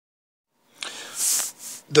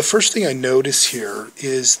the first thing I notice here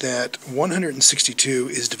is that 162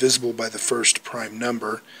 is divisible by the first prime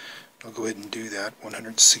number. I'll go ahead and do that.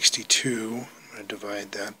 162, I'm going to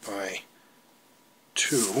divide that by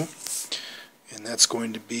 2, and that's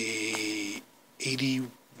going to be 81.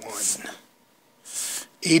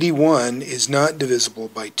 81 is not divisible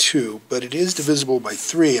by 2, but it is divisible by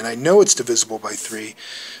 3, and I know it's divisible by 3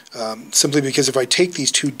 simply because if I take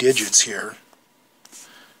these two digits here,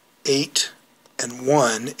 8 and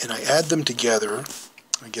 1, and I add them together,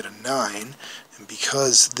 I get a 9, and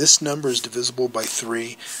because this number is divisible by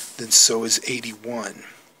 3, then so is 81.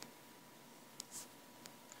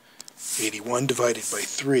 81 divided by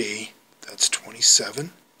 3, that's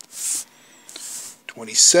 27.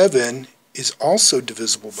 27 is also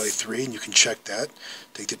divisible by 3, and you can check that.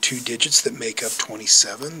 Take the two digits that make up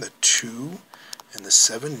 27, the 2 and the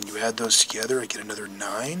 7, and you add those together, I get another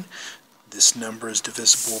 9. This number is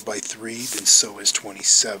divisible by 3, then so is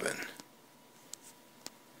 27.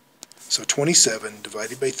 So 27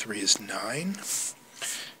 divided by 3 is 9,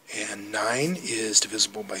 and 9 is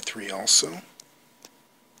divisible by 3 also.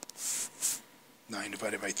 9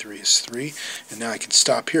 divided by 3 is 3, and now I can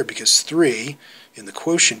stop here because 3 in the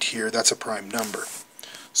quotient here, that's a prime number.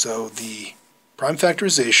 So the prime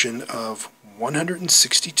factorization of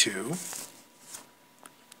 162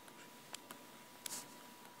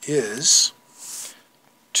 is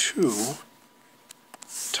 2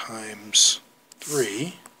 times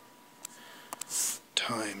 3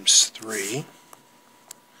 times 3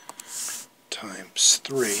 times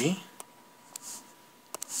 3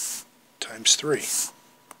 times 3.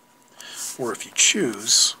 Or if you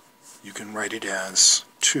choose, you can write it as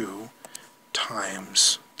 2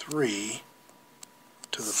 times 3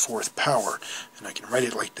 to the 4th power. And I can write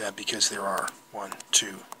it like that because there are 1,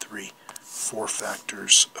 2, 3, 4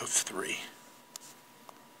 factors of 3.